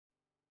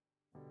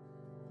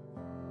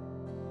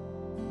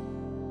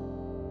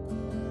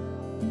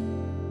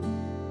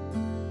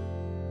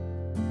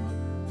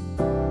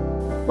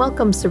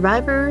Welcome,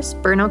 survivors,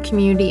 burnout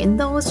community, and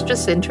those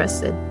just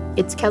interested.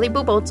 It's Kelly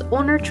Buboltz,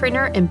 owner,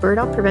 trainer, and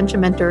burnout prevention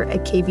mentor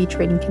at KB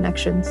Training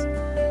Connections.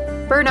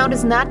 Burnout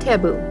is not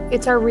taboo.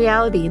 It's our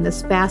reality in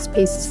this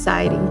fast-paced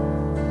society.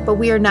 But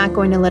we are not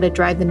going to let it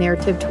drive the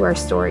narrative to our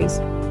stories.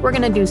 We're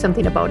going to do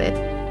something about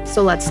it.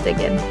 So let's dig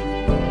in.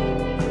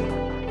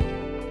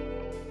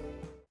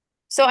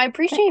 So I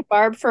appreciate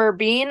Barb for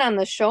being on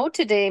the show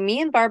today. Me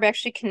and Barb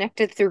actually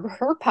connected through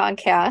her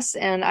podcast,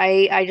 and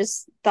I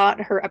just thought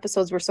her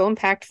episodes were so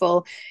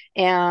impactful.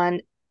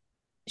 And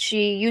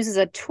she uses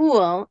a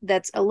tool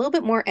that's a little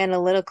bit more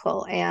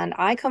analytical. And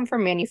I come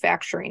from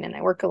manufacturing, and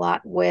I work a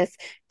lot with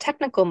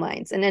technical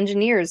minds and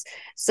engineers.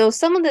 So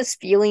some of this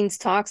feelings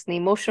talks and the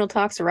emotional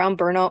talks around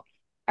burnout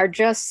are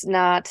just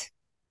not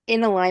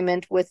in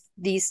alignment with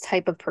these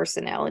type of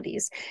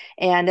personalities.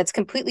 And it's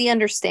completely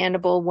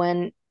understandable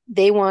when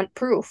they want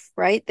proof,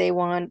 right? They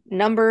want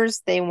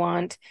numbers, they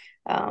want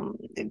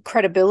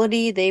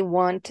credibility, they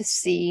want to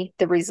see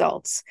the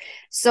results.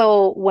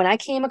 So when I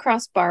came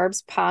across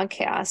Barb's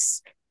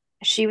podcast,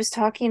 she was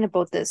talking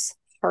about this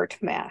heart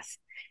math.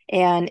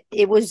 And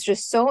it was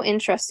just so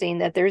interesting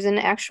that there's an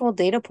actual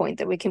data point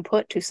that we can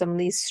put to some of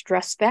these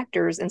stress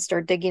factors and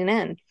start digging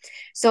in.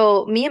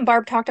 So me and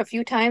Barb talked a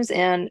few times,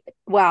 and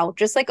wow,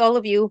 just like all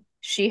of you,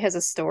 she has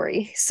a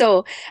story.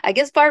 So I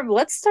guess, Barb,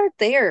 let's start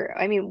there.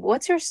 I mean,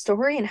 what's your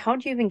story and how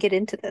did you even get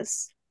into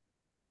this?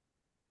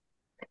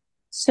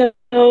 So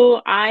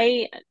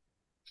I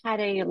had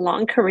a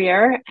long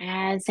career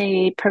as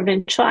a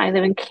provincial, I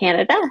live in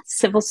Canada,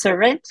 civil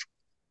servant,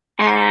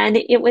 and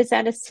it was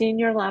at a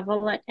senior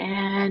level,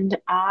 and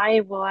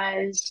I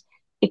was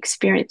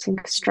experiencing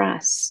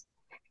stress.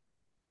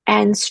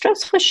 And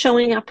stress was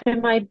showing up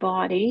in my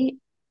body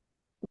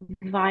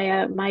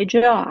via my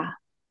jaw.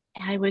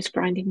 I was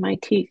grinding my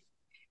teeth.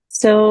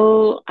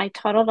 So I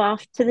toddled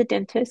off to the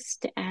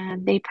dentist,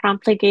 and they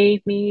promptly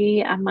gave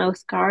me a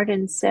mouth guard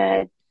and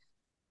said,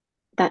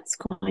 that's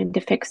going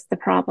to fix the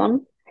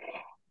problem.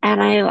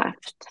 And I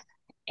left.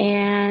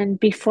 And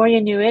before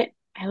you knew it,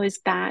 I was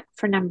back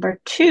for number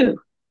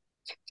two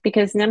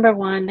because number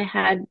one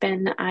I'd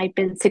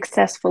been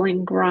successful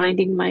in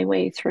grinding my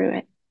way through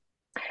it.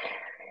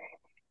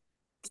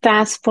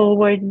 Fast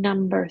forward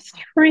number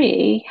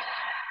three,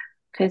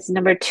 because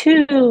number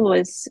two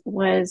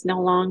was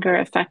no longer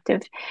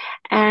effective,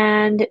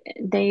 and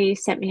they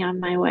sent me on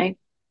my way.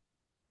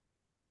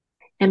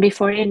 And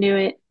before you knew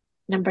it,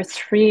 number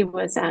three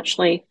was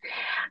actually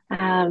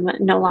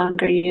no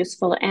longer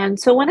useful. And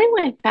so when I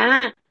went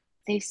back,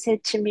 they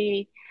said to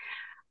me,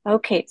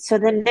 okay, so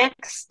the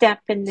next step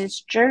in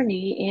this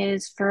journey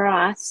is for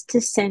us to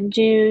send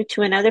you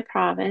to another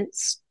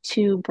province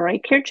to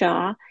break your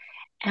jaw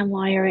and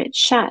wire it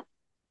shut.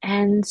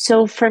 And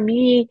so for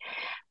me,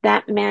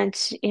 that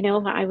meant,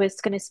 I was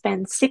going to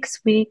spend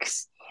 6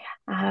 weeks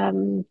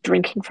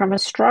drinking from a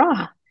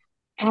straw.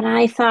 And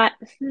I thought,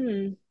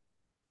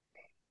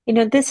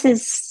 this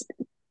is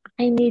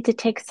I need to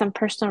take some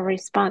personal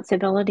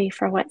responsibility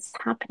for what's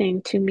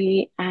happening to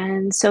me.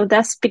 And so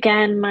thus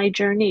began my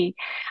journey.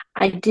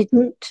 I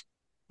didn't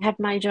have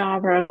my jaw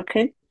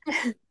broken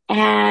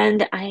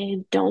and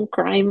I don't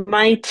grind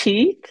my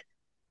teeth.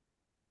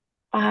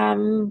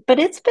 But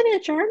it's been a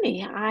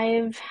journey.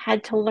 I've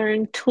had to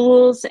learn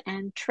tools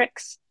and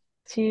tricks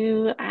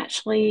to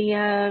actually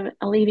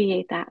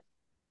alleviate that.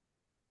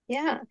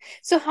 Yeah.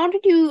 So how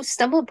did you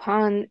stumble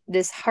upon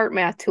this heart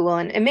math tool,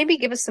 and maybe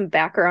give us some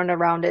background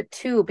around it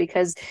too,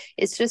 because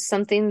it's just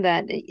something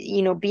that,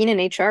 being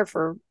in HR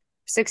for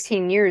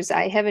 16 years,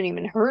 I haven't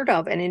even heard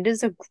of. And it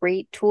is a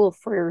great tool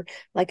for,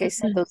 like I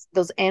said, Mhm.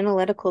 those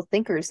analytical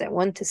thinkers that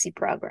want to see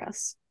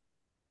progress.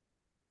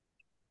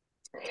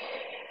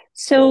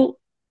 So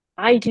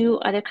I do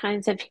other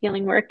kinds of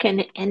healing work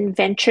and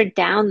ventured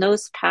down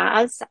those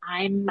paths.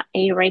 I'm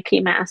a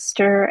Reiki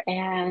master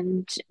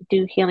and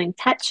do healing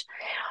touch.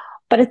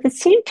 But at the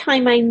same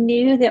time, I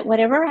knew that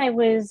whatever I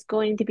was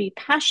going to be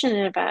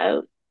passionate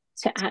about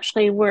to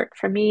actually work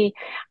for me,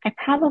 I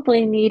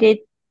probably needed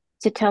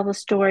to tell the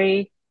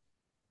story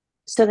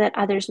so that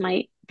others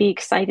might be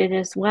excited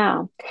as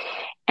well.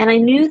 And I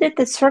knew that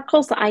the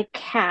circles I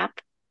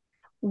kept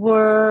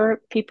were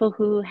people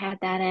who had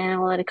that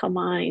analytical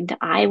mind.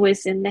 I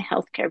was in the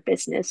healthcare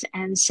business.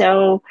 And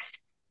so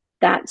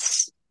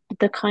that's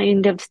the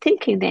kind of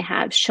thinking they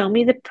have. Show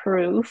me the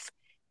proof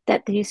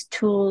that these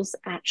tools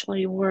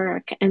actually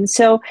work. And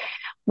so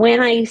when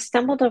I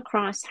stumbled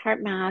across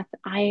HeartMath,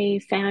 I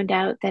found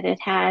out that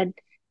it had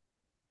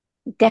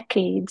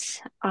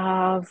decades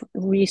of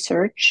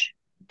research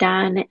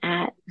done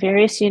at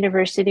various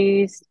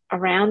universities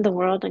around the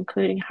world,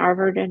 including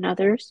Harvard and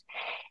others.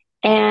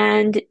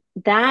 And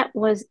that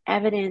was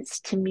evidence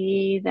to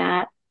me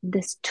that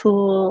this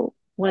tool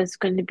was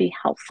going to be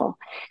helpful.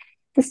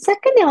 The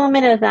second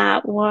element of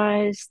that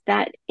was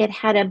that it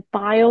had a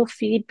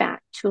biofeedback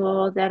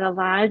tool that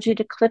allowed you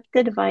to clip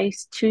the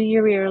device to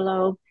your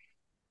earlobe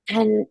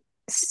and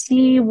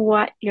see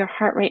what your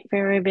heart rate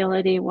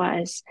variability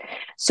was.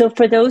 So,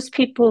 for those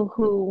people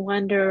who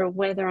wonder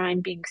whether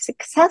I'm being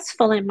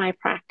successful in my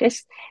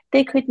practice,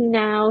 they could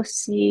now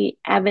see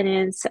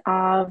evidence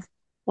of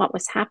what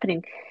was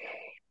happening.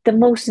 The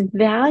most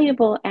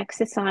valuable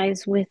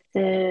exercise with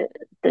the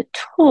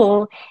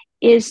tool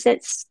is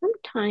that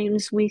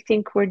sometimes we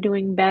think we're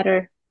doing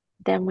better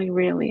than we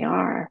really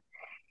are.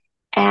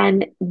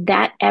 And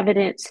that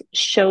evidence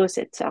shows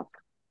itself.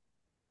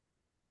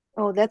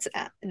 Oh,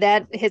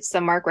 that hits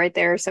the mark right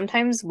there.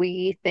 Sometimes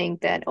we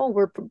think that,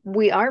 oh,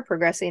 we are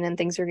progressing and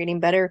things are getting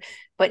better,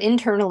 but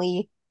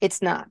internally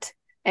it's not.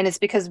 And it's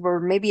because we're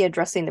maybe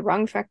addressing the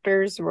wrong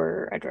factors,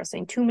 we're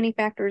addressing too many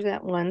factors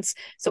at once.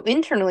 So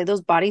internally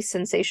those body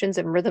sensations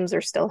and rhythms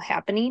are still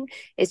happening.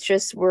 It's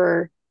just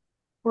we're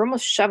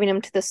almost shoving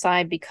them to the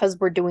side because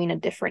we're doing a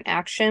different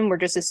action. We're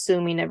just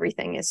assuming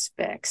everything is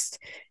fixed.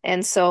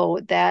 And so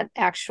that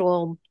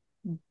actual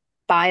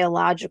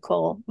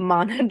biological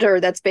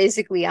monitor that's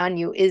basically on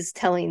you is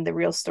telling the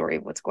real story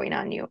of what's going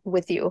on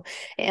with you.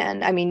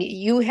 And I mean,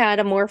 you had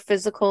a more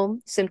physical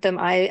symptom.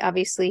 I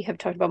obviously have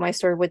talked about my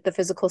story with the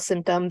physical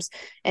symptoms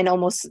and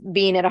almost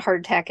being at a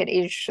heart attack at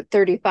age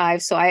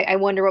 35. So I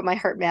wonder what my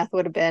heart math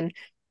would have been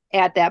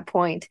at that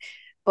point.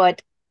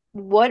 But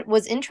what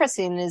was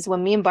interesting is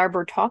when me and Barb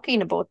were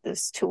talking about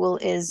this tool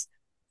is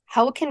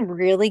how it can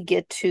really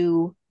get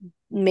to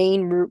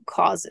main root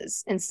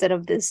causes instead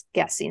of this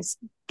guessing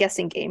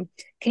game.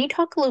 Can you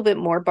talk a little bit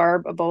more,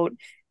 Barb, about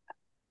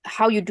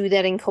how you do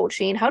that in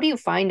coaching? How do you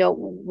find out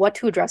what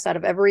to address out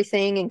of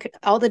everything and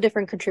all the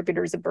different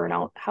contributors of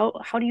burnout? How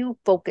do you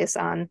focus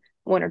on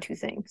one or two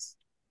things?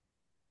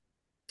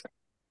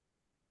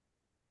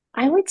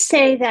 I would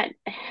say that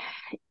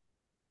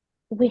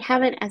we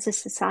haven't, as a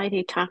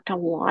society, talked a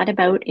lot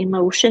about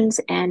emotions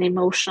and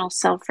emotional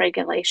self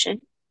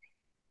regulation,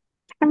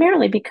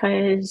 primarily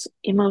because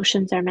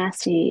emotions are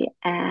messy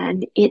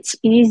and it's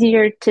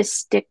easier to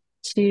stick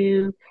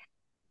to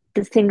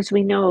the things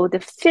we know, the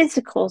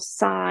physical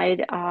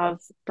side of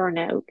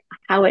burnout,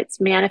 how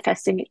it's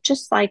manifesting.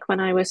 Just like when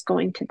I was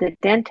going to the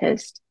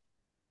dentist,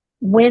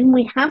 when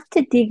we have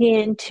to dig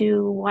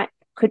into what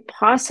could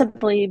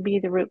possibly be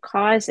the root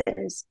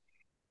causes,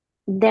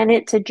 then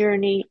it's a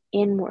journey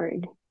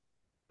inward.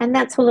 And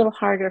that's a little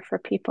harder for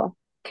people.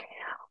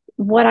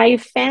 What I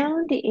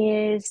found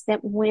is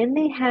that when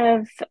they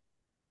have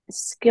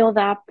skilled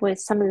up with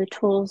some of the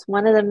tools,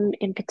 one of them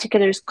in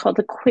particular is called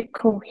the quick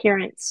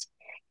coherence.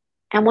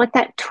 And what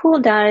that tool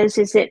does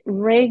is it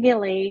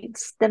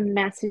regulates the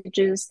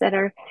messages that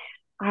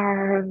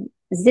are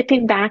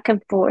zipping back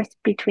and forth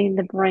between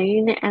the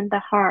brain and the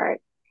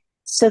heart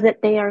so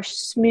that they are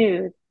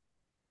smooth.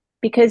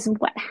 Because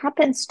what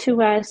happens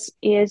to us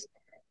is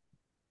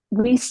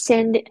we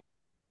send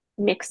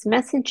mixed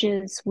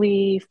messages.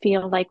 We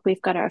feel like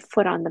we've got our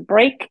foot on the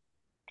brake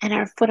and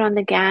our foot on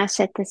the gas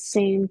at the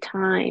same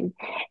time.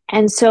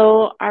 And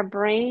so our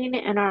brain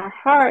and our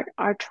heart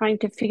are trying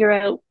to figure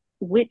out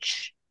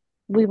which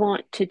we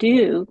want to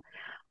do,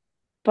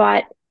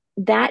 but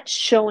that's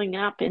showing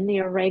up in the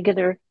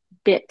irregular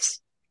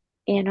bits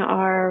in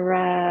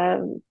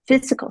our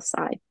physical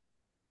side.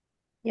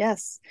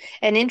 Yes.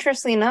 And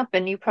interestingly enough,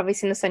 and you've probably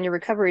seen this on your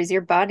recoveries, your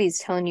body's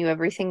telling you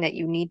everything that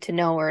you need to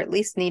know or at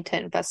least need to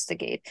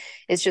investigate.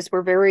 It's just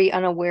we're very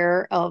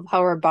unaware of how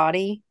our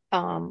body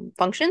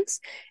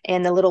functions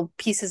and the little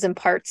pieces and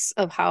parts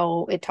of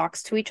how it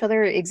talks to each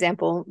other.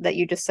 Example that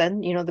you just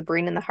said, the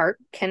brain and the heart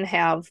can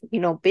have,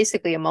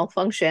 basically a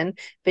malfunction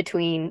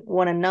between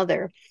one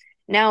another.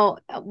 Now,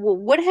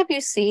 what have you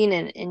seen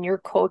in your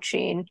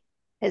coaching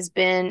has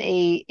been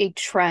a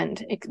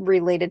trend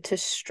related to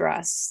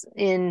stress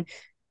in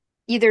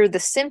either the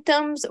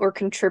symptoms or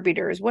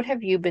contributors? What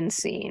have you been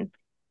seeing?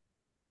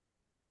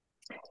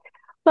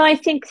 Well, I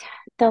think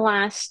the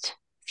last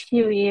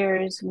few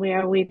years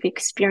where we've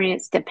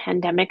experienced a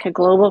pandemic, a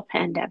global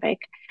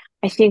pandemic,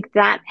 I think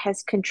that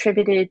has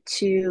contributed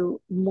to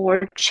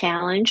more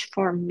challenge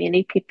for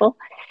many people.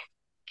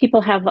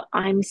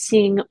 I'm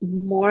seeing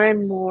more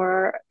and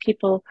more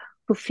people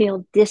who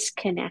feel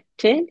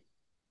disconnected,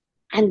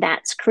 and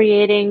that's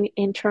creating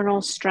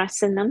internal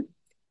stress in them.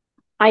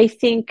 I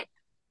think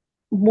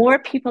more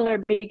people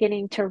are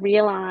beginning to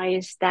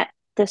realize that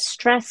the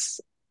stress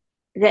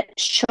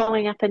that's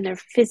showing up in their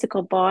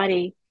physical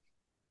body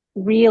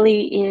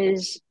really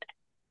is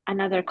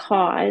another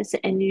cause,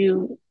 and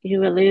you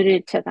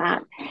alluded to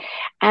that.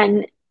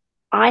 And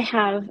I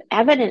have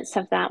evidence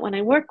of that when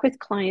I work with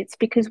clients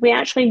because we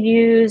actually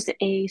use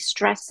a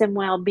stress and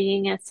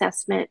well-being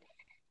assessment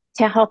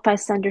to help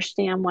us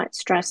understand what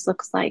stress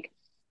looks like.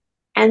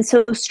 And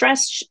so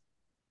stress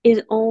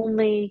is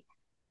only,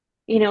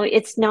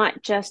 it's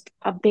not just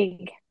a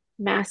big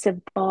massive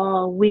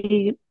ball.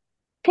 We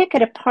pick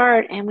it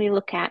apart and we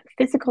look at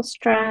physical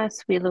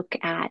stress, we look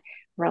at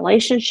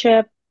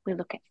relationship, we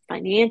look at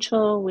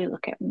financial, we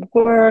look at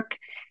work,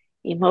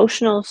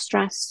 emotional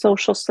stress,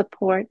 social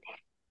support.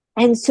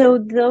 And so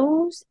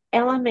those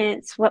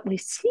elements, what we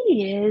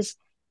see is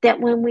that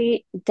when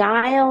we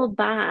dial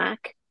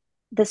back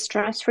the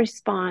stress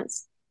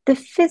response, the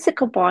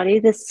physical body,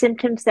 the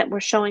symptoms that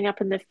were showing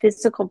up in the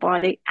physical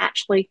body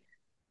actually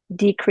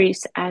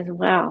decrease as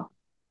well,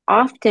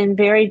 often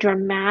very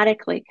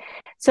dramatically.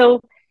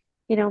 So,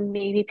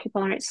 maybe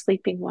people aren't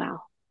sleeping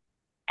well.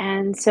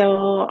 And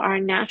so our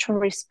natural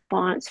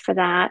response for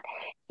that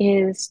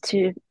is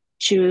to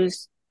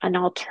choose an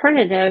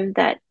alternative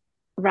that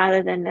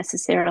rather than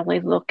necessarily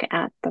look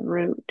at the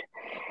root.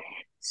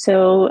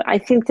 So I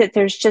think that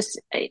there's just,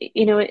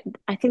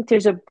 I think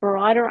there's a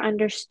broader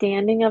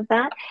understanding of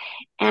that.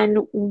 And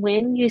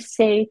when you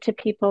say to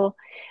people,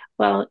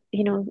 well,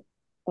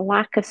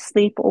 lack of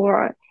sleep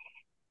or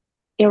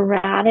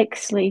erratic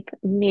sleep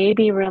may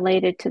be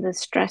related to the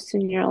stress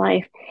in your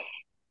life,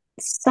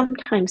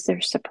 sometimes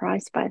they're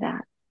surprised by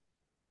that.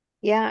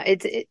 Yeah,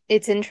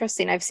 it's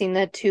interesting. I've seen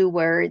that too,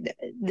 where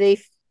they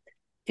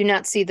do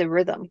not see the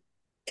rhythm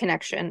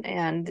connection,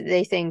 and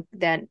they think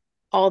that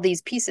all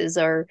these pieces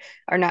are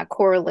not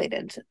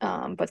correlated,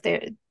 but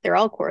they're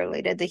all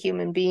correlated. The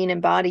human being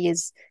and body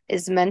is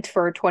meant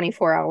for a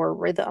 24-hour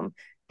rhythm,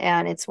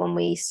 and it's when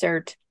we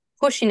start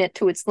pushing it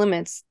to its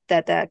limits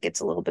that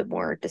gets a little bit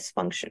more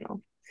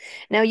dysfunctional.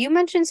 Now, you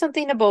mentioned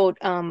something about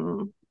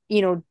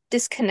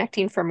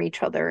disconnecting from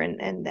each other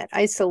and that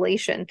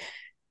isolation.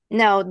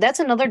 Now, that's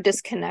another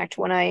disconnect.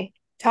 When I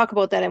talk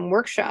about that in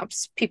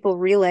workshops, people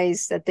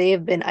realize that they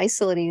have been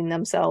isolating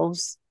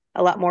themselves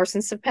a lot more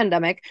since the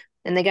pandemic.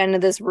 And they got into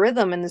this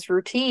rhythm and this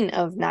routine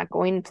of not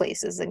going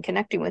places and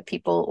connecting with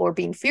people or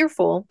being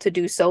fearful to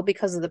do so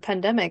because of the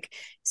pandemic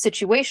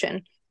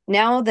situation.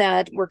 Now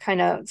that we're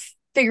kind of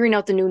figuring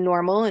out the new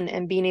normal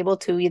and being able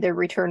to either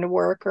return to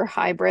work or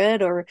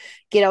hybrid or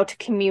get out to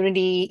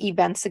community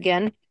events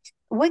again,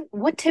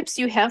 what tips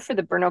do you have for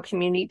the burnout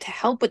community to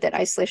help with that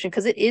isolation?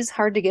 Because it is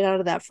hard to get out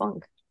of that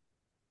funk.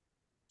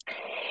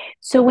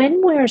 So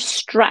when we're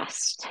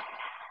stressed,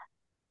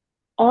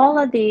 all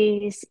of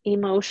these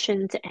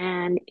emotions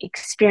and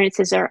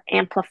experiences are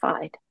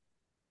amplified.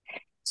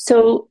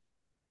 So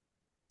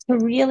to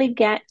really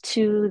get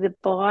to the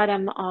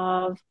bottom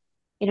of,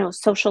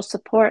 social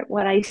support,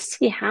 what I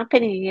see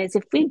happening is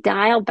if we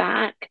dial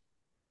back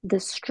the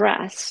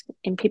stress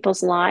in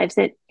people's lives,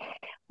 that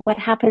what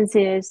happens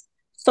is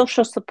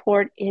social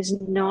support is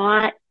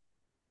not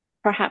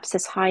perhaps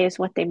as high as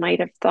what they might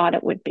have thought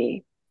it would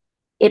be.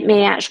 It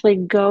may actually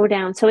go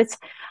down. So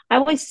I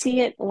always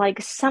see it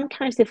like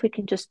sometimes if we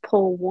can just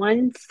pull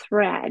one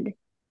thread,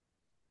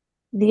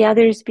 the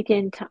others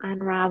begin to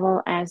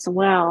unravel as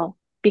well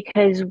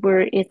because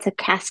it's a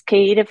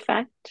cascade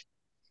effect.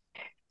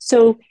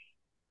 So,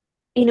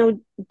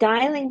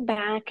 dialing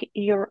back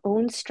your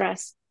own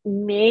stress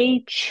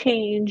may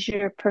change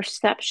your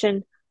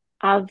perception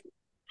of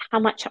how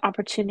much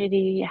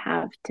opportunity you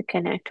have to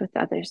connect with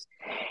others.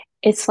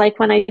 It's like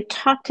when I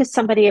talk to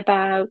somebody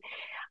about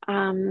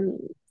um,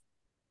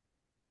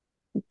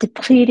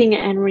 depleting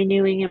and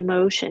renewing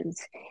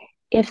emotions.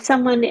 If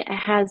someone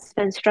has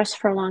been stressed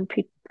for a long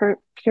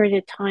period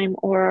of time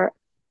or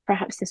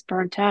perhaps is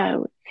burnt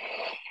out,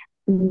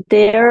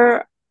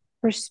 their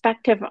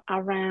perspective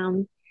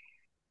around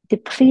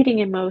depleting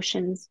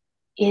emotions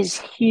is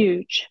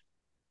huge.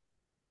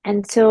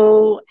 And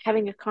so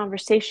having a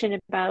conversation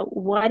about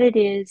what it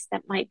is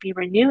that might be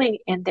renewing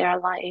in their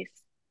life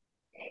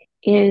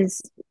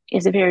is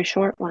is a very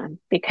short one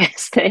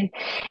because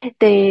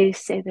they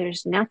say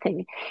there's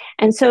nothing.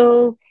 And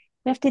so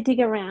we have to dig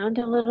around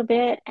a little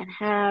bit and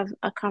have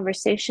a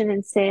conversation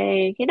and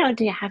say,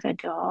 do you have a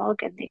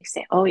dog? And they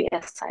say, oh,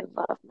 yes, I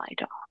love my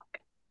dog.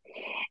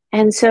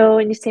 And so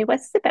when you say,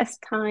 what's the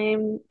best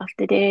time of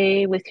the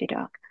day with your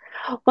dog?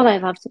 Well, I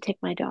love to take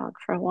my dog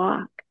for a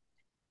walk.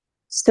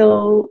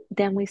 So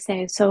then we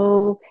say,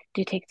 so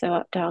do you take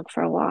the dog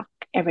for a walk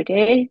every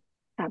day?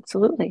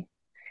 Absolutely.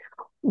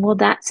 Well,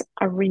 that's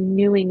a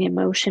renewing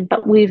emotion,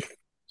 but we've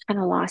kind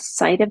of lost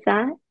sight of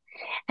that.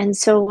 And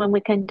so when we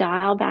can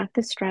dial back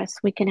the stress,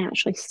 we can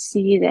actually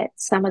see that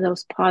some of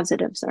those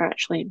positives are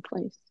actually in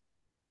place.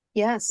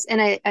 Yes, and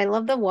I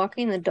love the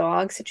walking the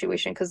dog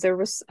situation because there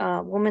was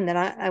a woman that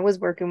I was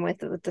working with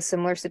the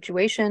similar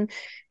situation.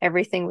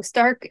 Everything was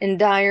dark and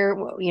dire.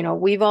 Well,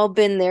 we've all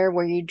been there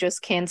where you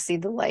just can't see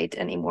the light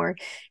anymore.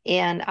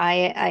 And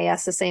I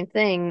asked the same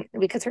thing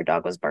because her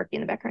dog was barking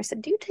in the background. I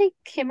said, "Do you take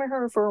him or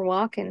her for a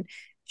walk?" And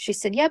she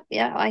said, "Yep,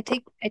 yeah, I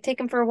take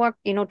him for a walk,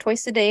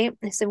 twice a day."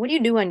 I said, "What do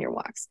you do on your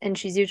walks?" And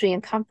she's usually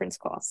in conference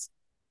calls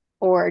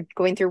or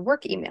going through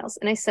work emails.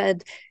 And I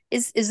said,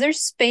 "Is there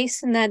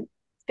space in that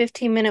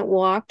 15-minute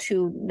walk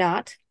to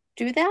not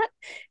do that?"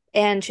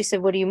 And she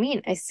said, "What do you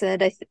mean?" I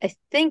said, I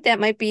think that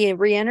might be a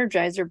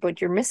re-energizer,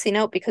 but you're missing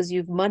out because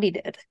you've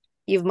muddied it.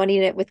 You've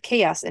muddied it with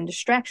chaos and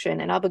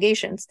distraction and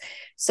obligations.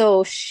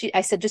 So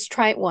I said, just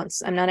try it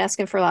once. I'm not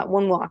asking for a lot.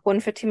 One walk, one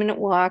 15-minute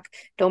walk.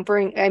 Don't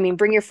bring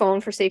your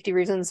phone for safety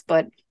reasons,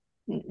 but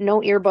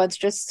no earbuds,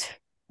 just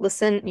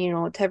listen,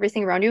 to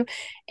everything around you.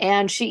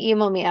 And she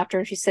emailed me after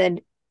and she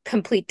said,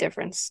 complete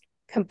difference.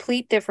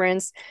 Complete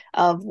difference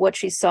of what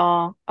she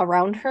saw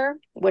around her,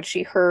 what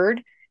she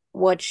heard,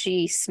 what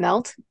she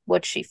smelt,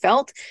 what she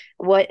felt.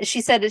 What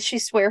she said is she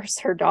swears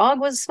her dog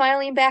was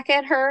smiling back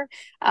at her.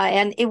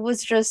 And it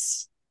was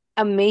just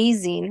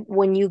amazing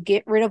when you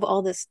get rid of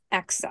all this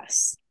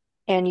excess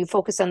and you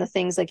focus on the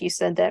things like you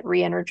said that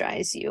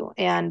re-energize you.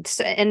 And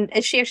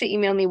she actually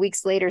emailed me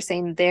weeks later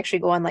saying they actually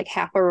go on like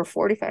half hour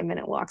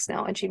 45-minute walks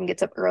now, and she even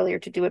gets up earlier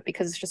to do it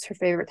because it's just her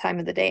favorite time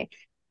of the day.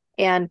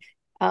 And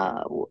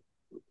uh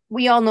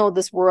we all know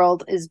this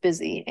world is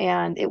busy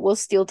and it will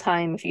steal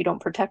time if you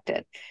don't protect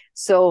it.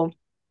 So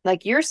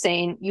like you're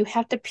saying, you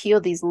have to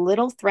peel these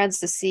little threads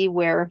to see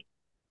where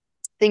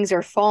things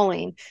are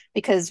falling,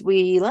 because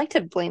we like to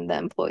blame the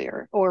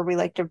employer, or we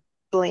like to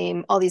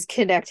blame all these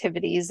kid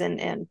activities and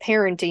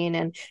parenting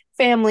and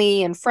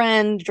family and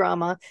friend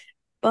drama,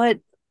 but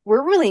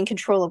we're really in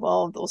control of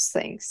all of those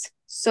things.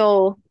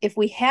 So if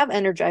we have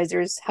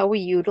energizers, how are we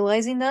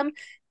utilizing them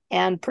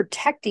and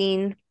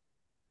protecting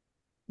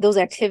those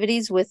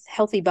activities with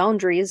healthy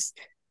boundaries,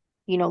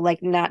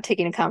 like not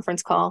taking a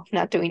conference call,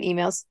 not doing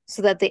emails,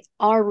 so that they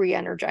are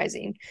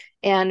re-energizing.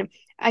 And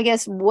I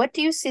guess, what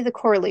do you see the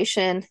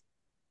correlation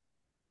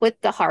with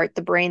the heart,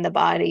 the brain, the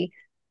body,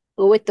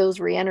 with those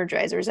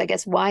re-energizers? I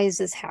guess, why is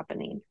this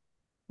happening?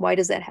 Why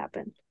does that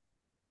happen?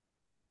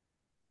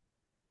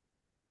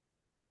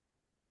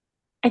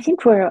 I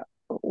think we're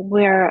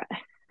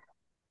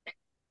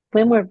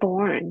when we're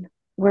born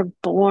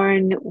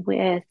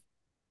with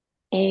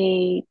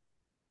a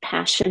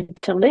passion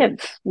to live,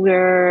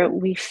 where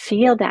we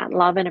feel that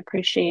love and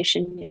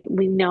appreciation.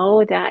 We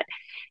know that,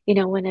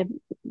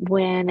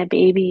 when a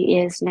baby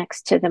is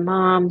next to the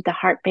mom, the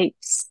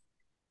heartbeats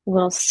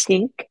will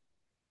sink.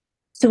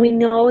 So we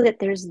know that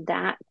there's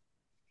that.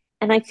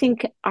 And I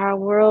think our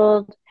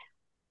world,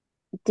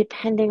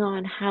 depending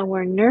on how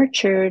we're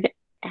nurtured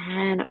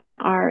and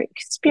our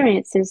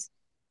experiences,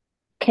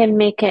 can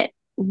make it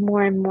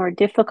more and more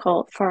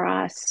difficult for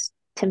us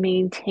to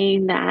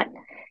maintain that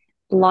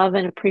love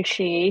and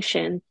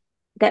appreciation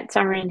that's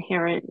our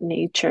inherent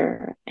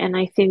nature. And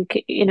I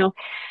think,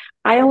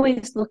 I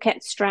always look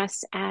at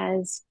stress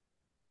as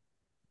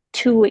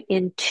two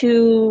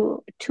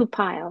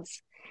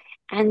piles.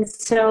 And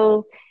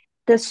so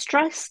the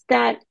stress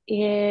that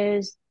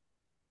is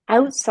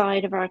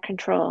outside of our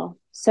control,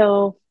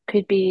 so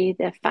could be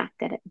the fact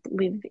that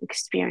we've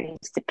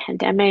experienced a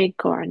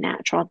pandemic or a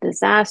natural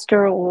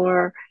disaster,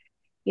 or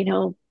you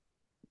know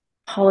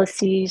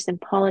policies and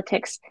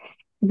politics.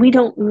 We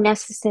don't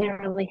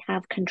necessarily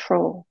have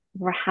control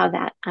over how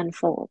that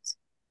unfolds.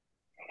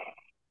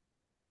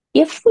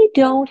 If we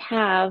don't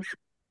have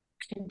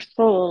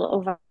control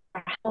over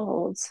our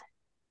holds,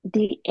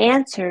 the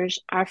answers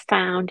are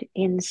found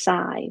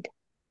inside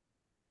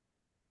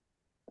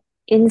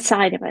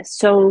of us.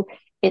 So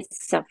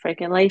it's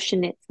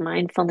self-regulation, it's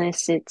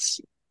mindfulness,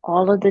 it's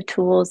all of the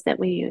tools that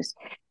we use.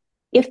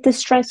 If the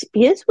stress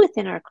is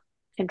within our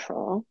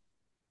control,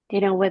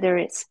 whether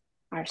it's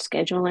our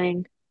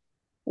scheduling,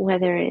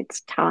 whether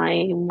it's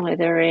time,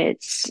 whether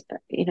it's,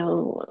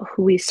 who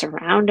we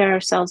surround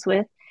ourselves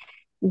with,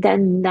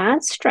 then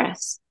that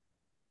stress,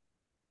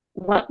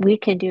 what we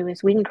can do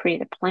is we can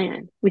create a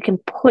plan. We can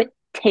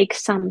take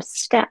some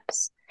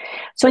steps.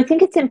 So I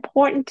think it's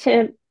important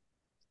to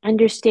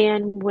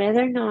understand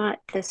whether or not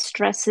the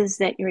stresses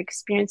that you're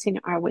experiencing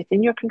are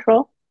within your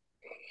control.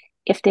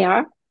 If they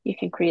are, you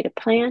can create a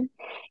plan.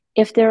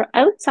 If they're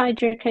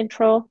outside your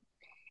control,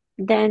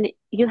 then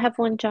you have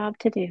one job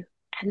to do,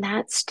 and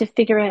that's to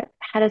figure out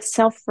how to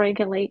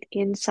self-regulate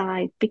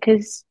inside,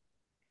 because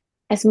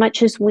as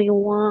much as we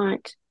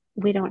want,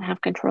 we don't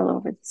have control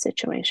over the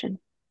situation.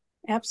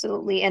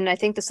 Absolutely. And I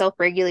think the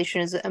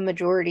self-regulation is a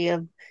majority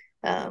of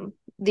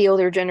the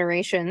older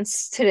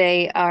generations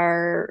today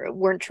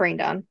weren't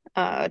trained on,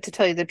 to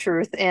tell you the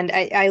truth. And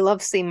I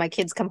love seeing my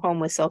kids come home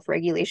with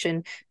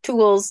self-regulation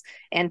tools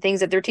and things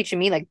that they're teaching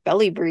me, like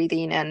belly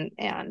breathing, and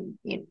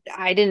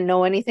I didn't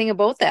know anything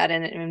about that.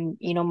 And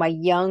my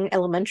young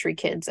elementary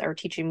kids are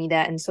teaching me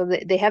that. And so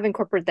they have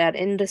incorporated that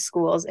into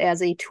schools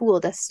as a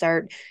tool to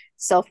start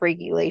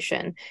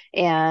self-regulation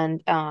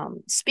and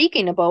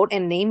speaking about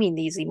and naming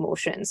these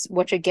emotions,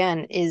 which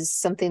again is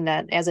something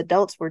that as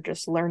adults we're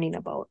just learning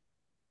about.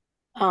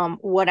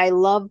 What I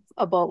love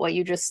about what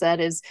you just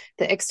said is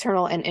the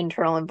external and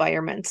internal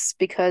environments,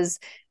 because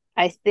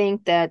I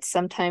think that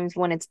sometimes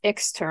when it's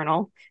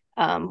external,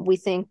 we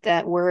think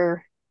that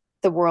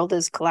the world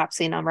is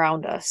collapsing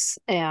around us,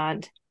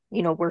 and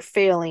we're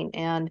failing.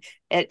 And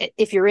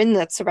if you're in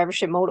that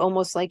survivorship mode,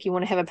 almost like you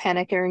want to have a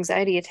panic or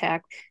anxiety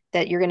attack,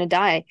 that you're going to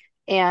die.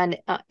 And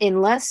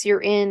unless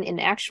you're in an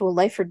actual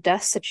life or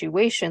death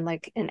situation,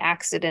 like an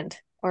accident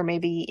or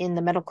maybe in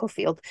the medical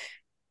field,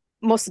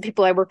 most of the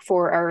people I work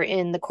for are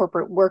in the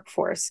corporate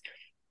workforce.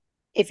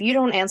 If you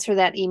don't answer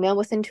that email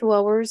within 2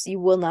 hours, you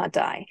will not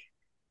die.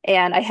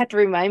 And I have to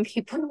remind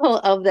people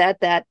of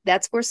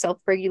that's where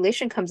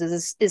self-regulation comes,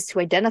 is to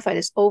identify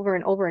this over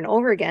and over and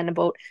over again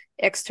about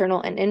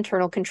external and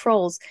internal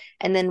controls,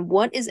 and then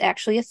what is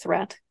actually a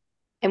threat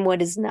and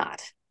what is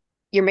not.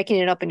 You're making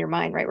it up in your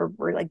mind, right?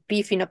 We're like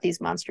beefing up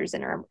these monsters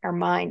in our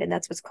mind, and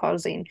that's what's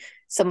causing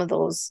some of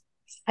those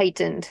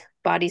heightened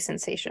body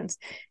sensations.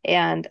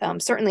 And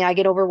certainly I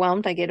get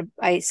overwhelmed.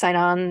 I sign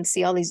on and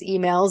see all these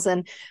emails,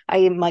 and I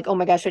am like, oh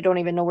my gosh, I don't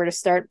even know where to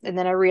start. And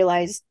then I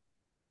realize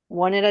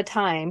one at a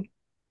time.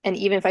 And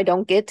even if I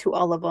don't get to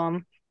all of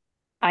them,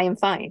 I am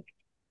fine.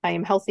 I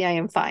am healthy. I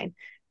am fine.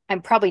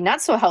 I'm probably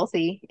not so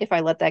healthy if I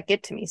let that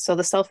get to me. So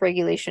the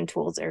self-regulation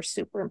tools are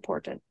super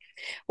important.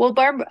 Well,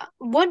 Barb,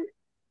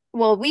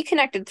 we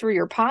connected through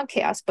your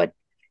podcast, but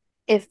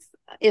if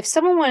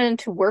someone wanted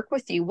to work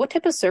with you, what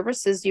type of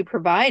services do you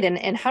provide,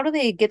 and how do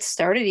they get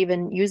started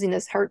even using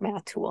this heart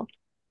math tool?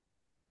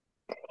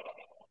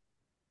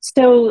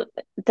 So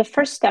the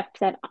first step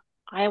that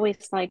I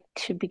always like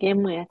to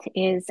begin with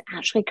is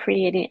actually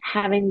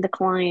having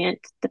the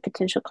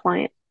potential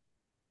client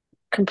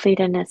complete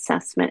an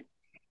assessment.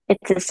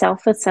 It's a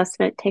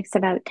self-assessment, takes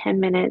about 10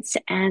 minutes,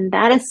 and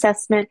that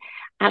assessment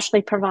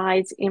actually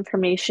provides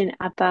information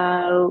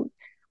about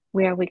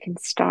where we can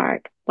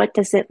start. What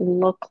does it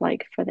look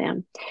like for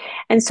them?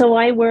 And so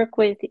I work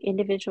with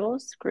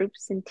individuals,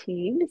 groups, and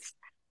teams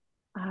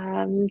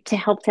to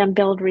help them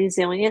build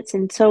resilience.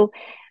 And so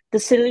the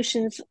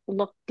solutions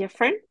look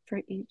different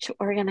for each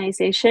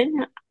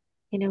organization.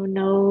 You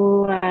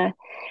know,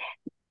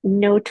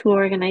 no two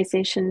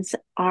organizations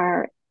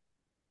are,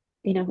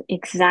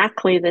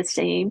 exactly the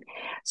same.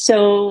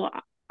 So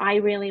I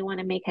really want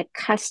to make a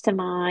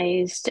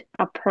customized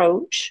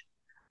approach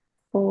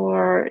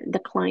for the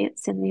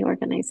clients in the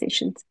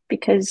organizations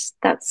because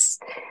that's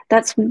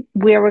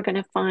where we're going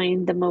to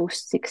find the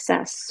most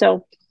success.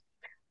 So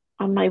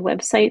on my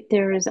website,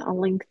 there is a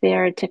link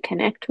there to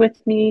connect with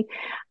me.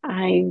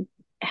 I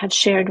have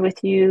shared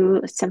with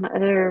you some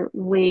other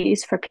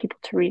ways for people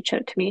to reach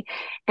out to me,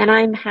 and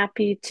I'm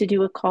happy to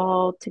do a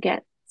call to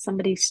get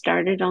somebody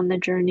started on the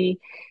journey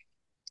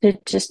to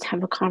just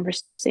have a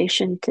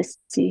conversation to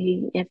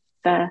see if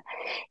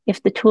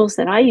the tools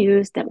that I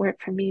use that work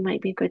for me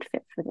might be a good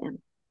fit for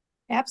them.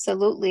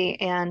 Absolutely.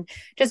 And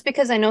just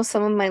because I know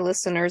some of my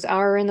listeners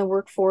are in the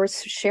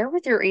workforce, share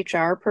with your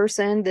HR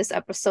person this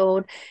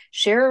episode,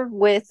 share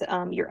with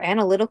your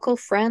analytical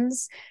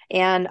friends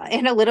and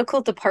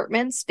analytical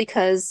departments,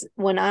 because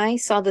when I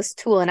saw this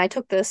tool and I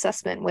took the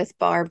assessment with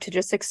Barb to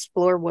just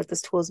explore what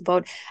this tool is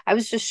about, I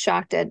was just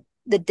shocked at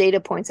the data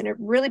points, and it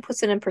really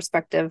puts it in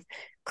perspective,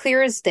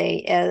 clear as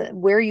day,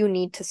 where you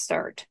need to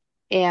start.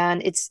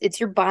 And it's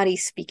your body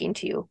speaking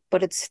to you,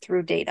 but it's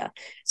through data.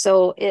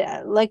 So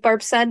like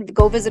Barb said,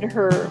 go visit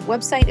her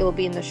website. It will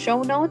be in the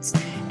show notes,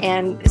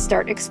 and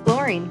start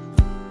exploring.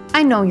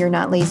 I know you're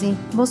not lazy.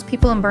 Most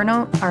people in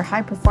burnout are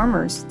high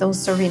performers, those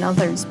serving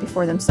others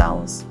before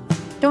themselves.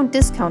 Don't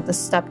discount this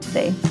step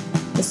today,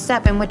 the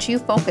step in which you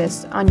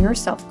focus on your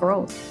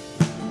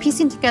self-growth.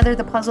 Piecing together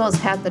the puzzle is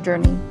half the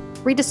journey.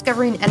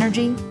 Rediscovering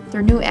energy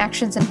through new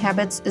actions and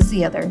habits is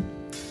the other.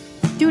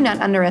 Do not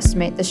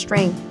underestimate the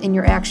strength in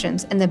your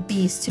actions and the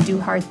beast to do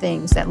hard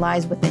things that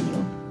lies within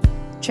you.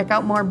 Check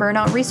out more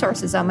burnout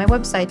resources on my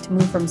website to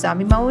move from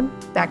zombie mode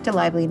back to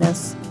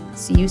liveliness.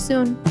 See you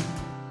soon.